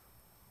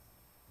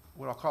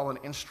what I'll call an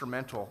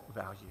instrumental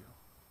value.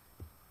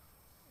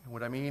 And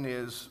what I mean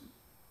is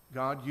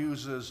God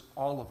uses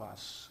all of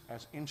us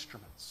as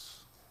instruments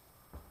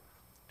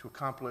to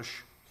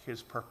accomplish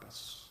his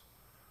purpose.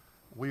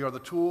 We are the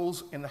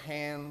tools in the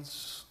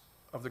hands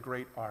of the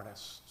great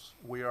artists.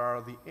 We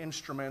are the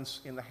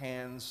instruments in the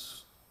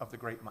hands of the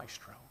great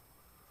maestro.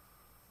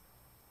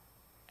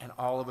 And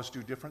all of us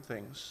do different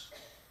things.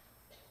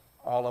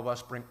 All of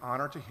us bring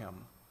honor to him,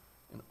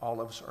 and all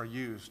of us are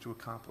used to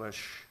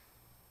accomplish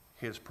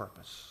his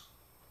purpose.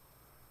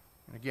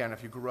 And again,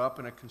 if you grew up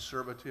in a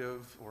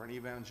conservative or an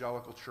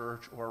evangelical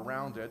church or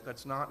around it,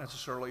 that's not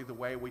necessarily the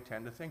way we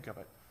tend to think of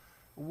it.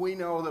 We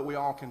know that we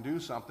all can do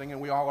something,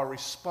 and we all are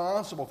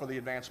responsible for the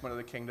advancement of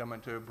the kingdom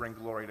and to bring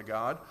glory to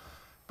God.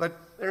 But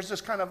there's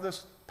this kind of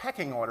this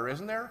pecking order,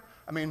 isn't there?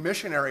 I mean,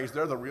 missionaries,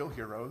 they're the real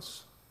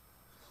heroes.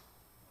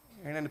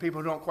 And then the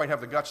people who don't quite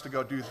have the guts to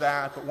go do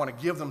that, but want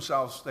to give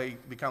themselves, they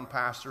become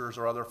pastors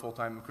or other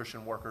full-time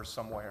Christian workers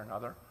some way or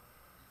another.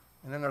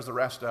 And then there's the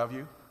rest of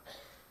you.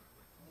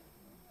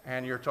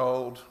 And you're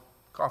told,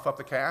 cough up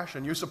the cash,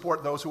 and you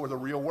support those who are the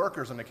real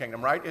workers in the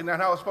kingdom, right? Isn't that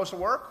how it's supposed to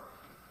work?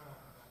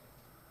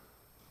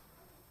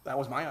 That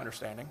was my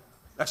understanding.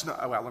 That's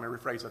not, well, let me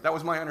rephrase it. That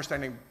was my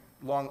understanding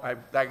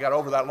I got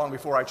over that long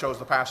before I chose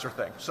the pastor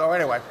thing. So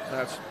anyway,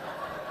 that's...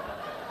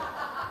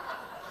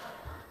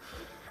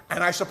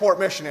 And I support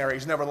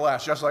missionaries,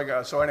 nevertheless, just like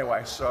us. So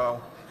anyway,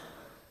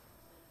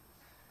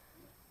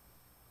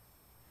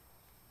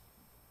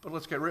 But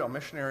let's get real.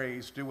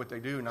 Missionaries do what they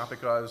do not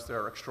because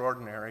they're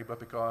extraordinary, but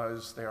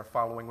because they are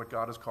following what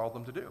God has called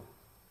them to do.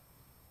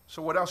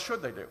 So what else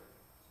should they do?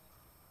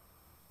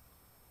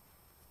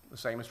 The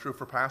same is true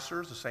for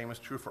pastors. The same is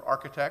true for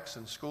architects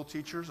and school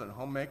teachers and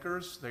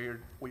homemakers.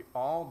 We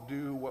all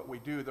do what we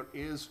do. There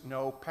is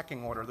no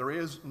pecking order. There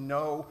is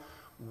no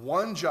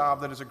one job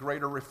that is a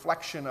greater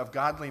reflection of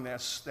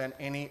godliness than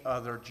any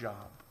other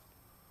job.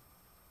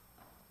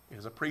 It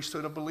is a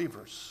priesthood of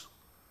believers,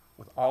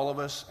 with all of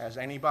us, as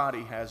any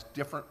body, has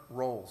different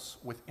roles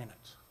within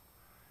it.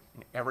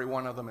 And every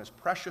one of them is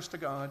precious to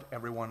God,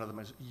 every one of them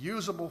is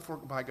usable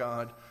by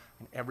God,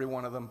 and every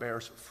one of them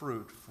bears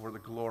fruit for the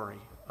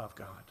glory of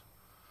God.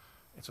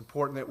 It's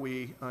important that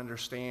we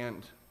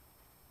understand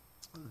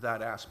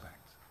that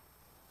aspect.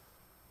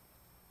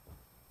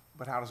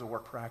 But how does it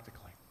work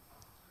practically?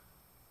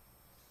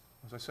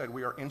 As I said,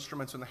 we are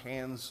instruments in the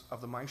hands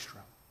of the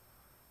maestro.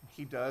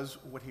 He does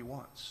what he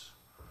wants.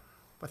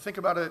 But think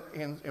about it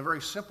in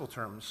very simple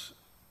terms.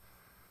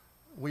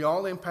 We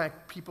all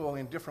impact people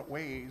in different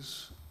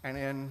ways and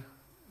in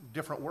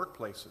different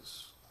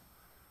workplaces.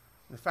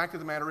 The fact of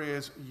the matter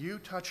is, you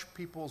touch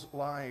people's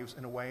lives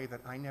in a way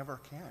that I never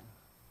can.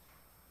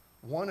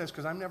 One is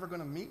because I'm never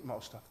going to meet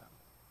most of them.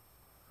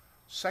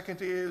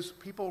 Second is,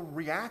 people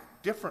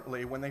react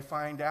differently when they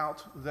find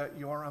out that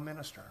you're a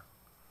minister.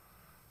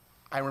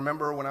 I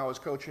remember when I was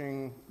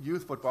coaching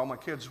youth football, my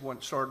kids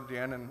started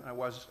in, and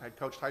I'd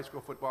coached high school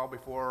football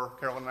before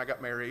Carolyn and I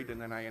got married, and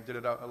then I did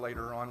it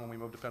later on when we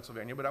moved to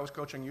Pennsylvania, but I was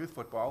coaching youth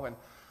football, and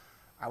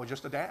I was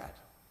just a dad.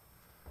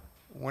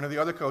 One of the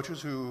other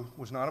coaches, who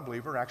was not a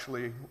believer,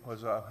 actually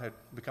had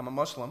become a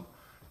Muslim.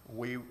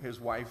 His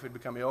wife had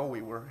become ill.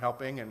 We were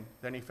helping, and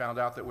then he found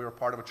out that we were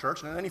part of a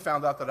church, and then he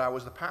found out that I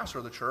was the pastor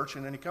of the church,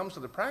 and then he comes to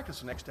the practice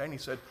the next day, and he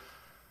said,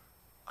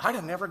 "I'd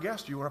have never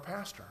guessed you were a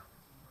pastor."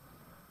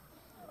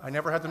 I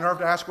never had the nerve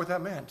to ask what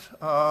that meant.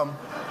 I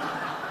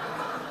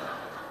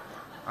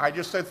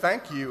just said,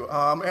 "Thank you."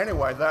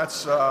 Anyway,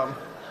 that's...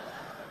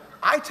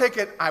 I take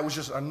it I was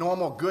just a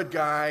normal good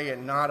guy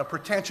and not a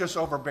pretentious,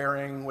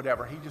 overbearing,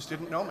 whatever. He just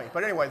didn't know me.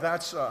 But anyway,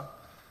 that's...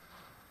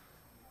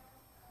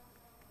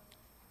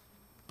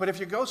 But if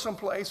you go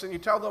someplace and you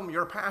tell them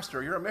you're a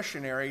pastor, you're a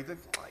missionary, that,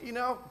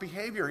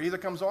 behavior either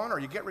comes on or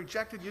you get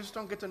rejected. You just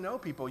don't get to know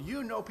people.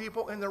 You know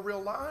people in their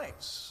real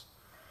lives.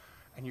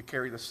 And you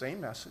carry the same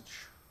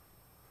message.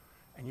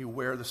 And you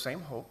wear the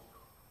same hope.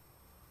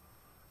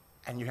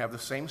 And you have the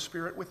same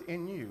spirit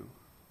within you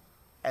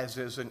as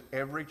is in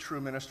every true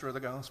minister of the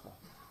gospel.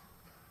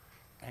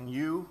 And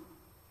you,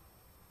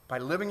 by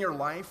living your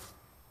life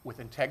with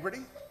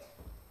integrity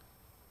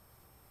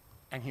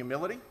and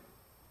humility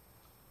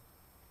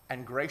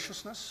and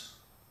graciousness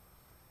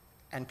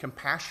and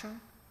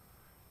compassion,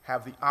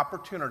 have the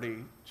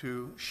opportunity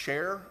to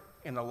share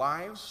in the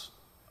lives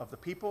of the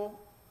people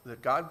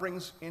that God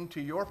brings into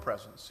your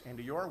presence,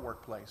 into your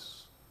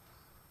workplace,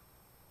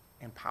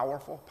 in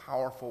powerful,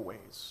 powerful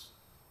ways.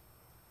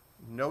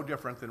 No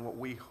different than what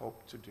we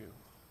hope to do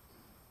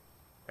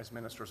as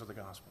ministers of the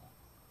gospel.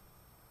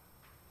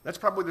 That's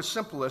probably the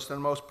simplest and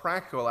most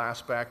practical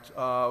aspect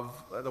of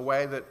the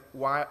way that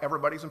why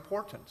everybody's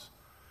important.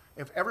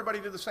 If everybody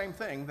did the same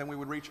thing, then we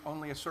would reach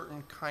only a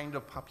certain kind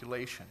of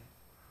population.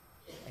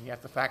 And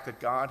yet the fact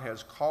that God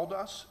has called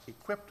us,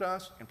 equipped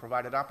us, and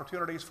provided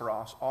opportunities for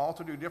us all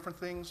to do different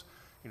things,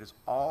 it is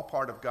all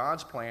part of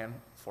God's plan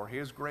for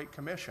His Great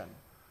Commission.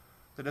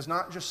 That is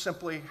not just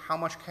simply how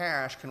much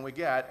cash can we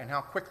get and how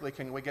quickly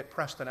can we get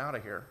Preston out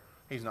of here.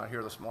 He's not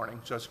here this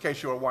morning, just in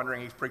case you were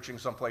wondering, he's preaching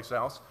someplace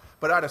else.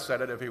 But I'd have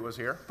said it if he was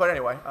here. But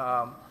anyway,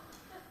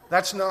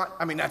 that's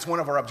one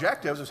of our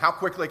objectives, is how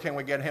quickly can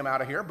we get him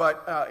out of here.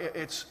 But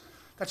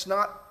that's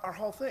not our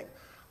whole thing.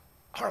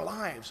 Our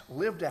lives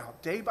lived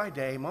out day by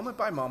day, moment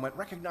by moment,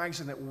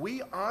 recognizing that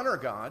we honor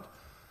God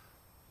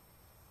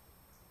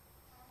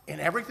in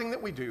everything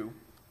that we do,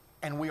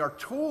 and we are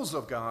tools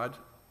of God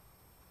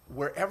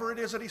wherever it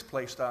is that He's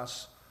placed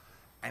us,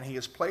 and He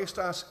has placed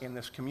us in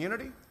this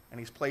community, and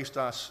He's placed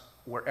us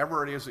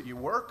wherever it is that you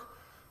work,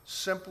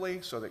 simply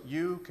so that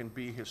you can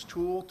be His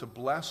tool to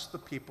bless the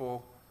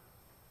people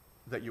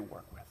that you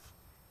work with.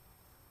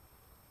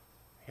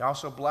 He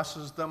also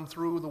blesses them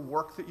through the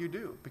work that you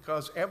do,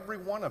 because every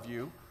one of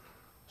you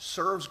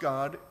serves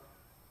God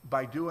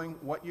by doing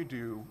what you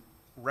do,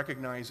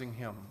 recognizing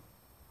Him.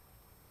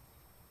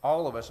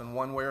 All of us, in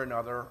one way or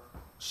another,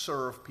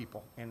 serve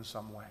people in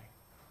some way.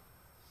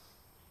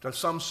 Does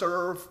some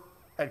serve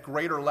at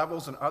greater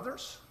levels than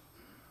others?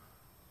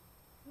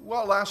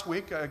 Well, last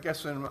week, I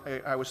guess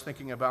I was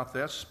thinking about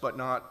this, but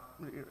not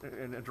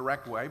in a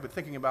direct way, but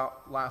thinking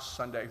about last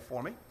Sunday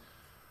for me,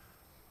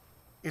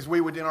 is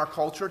we would, in our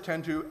culture,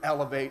 tend to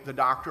elevate the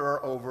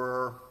doctor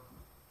over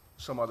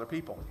some other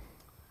people.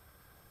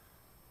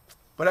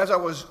 But as I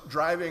was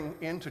driving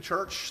into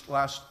church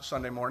last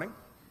Sunday morning,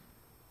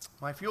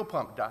 my fuel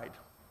pump died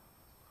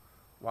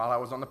while I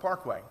was on the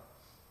parkway.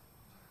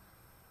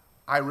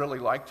 I really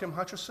liked Tim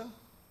Hutchison.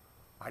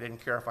 I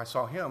didn't care if I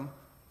saw him.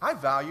 I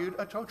valued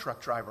a tow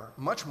truck driver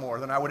much more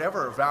than I would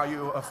ever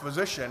value a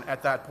physician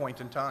at that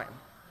point in time.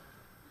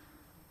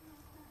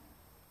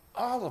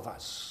 All of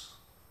us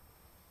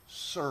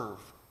serve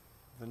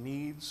the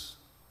needs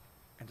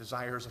and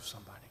desires of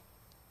somebody.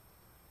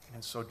 And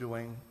in so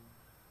doing,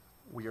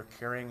 we are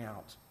carrying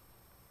out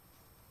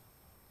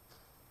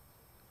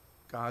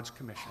God's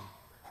commission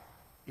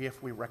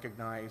if we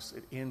recognize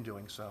that in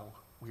doing so,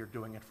 we are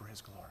doing it for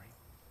His glory.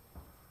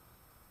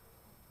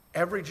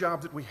 Every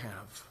job that we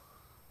have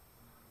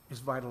is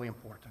vitally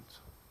important.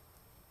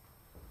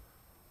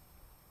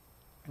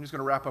 I'm just going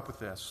to wrap up with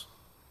this.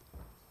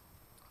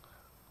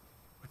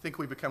 I think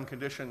we become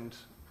conditioned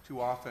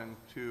too often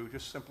to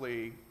just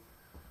simply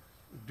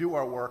do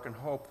our work and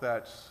hope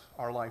that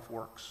our life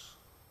works.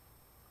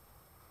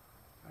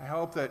 I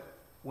hope that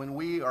when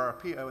we are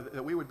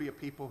that we would be a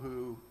people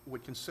who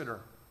would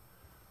consider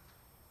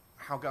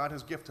how God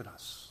has gifted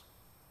us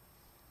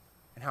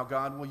and how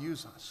God will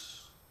use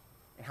us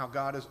and how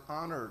God is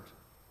honored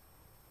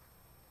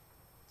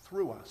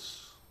through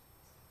us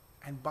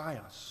and by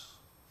us,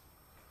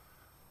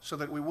 so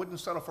that we wouldn't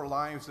settle for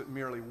lives that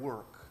merely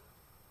work,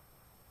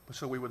 but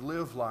so we would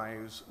live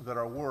lives that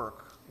our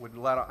work would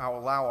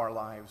allow our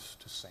lives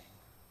to sing.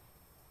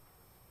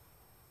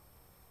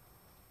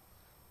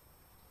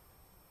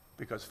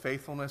 Because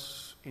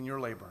faithfulness in your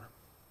labor,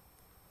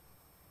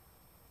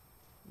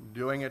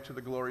 doing it to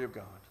the glory of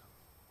God,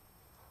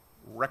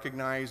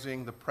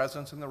 recognizing the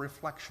presence and the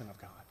reflection of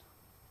God,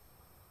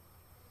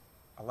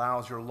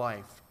 allows your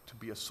life to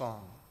be a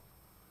song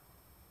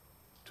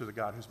to the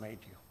God who's made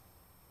you,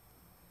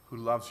 who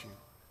loves you,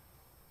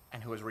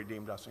 and who has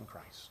redeemed us in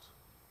Christ.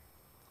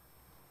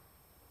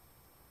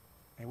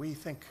 May we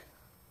think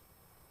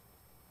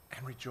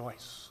and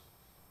rejoice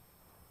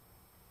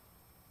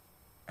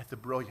at the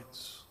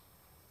brilliance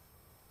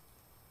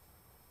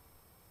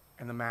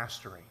and the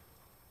mastery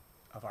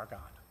of our God.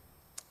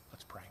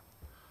 Let's pray.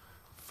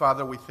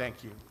 Father, we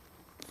thank you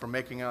for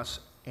making us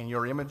in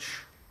your image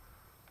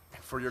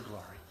and for your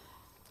glory.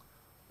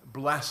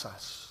 Bless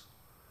us,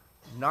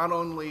 not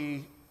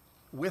only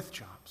with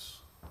jobs,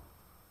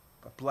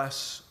 but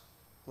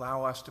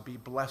allow us to be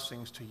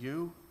blessings to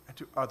you and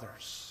to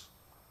others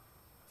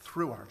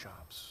through our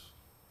jobs.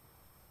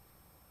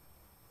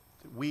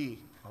 That we,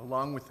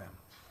 along with them,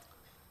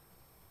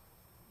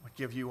 would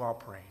give you all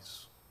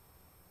praise,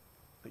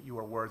 that you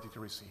are worthy to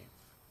receive.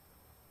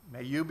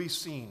 May you be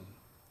seen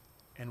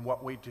in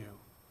what we do.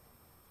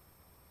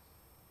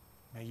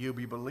 May you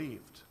be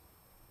believed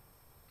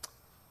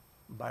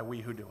by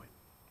we who do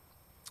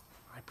it.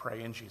 I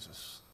pray in Jesus'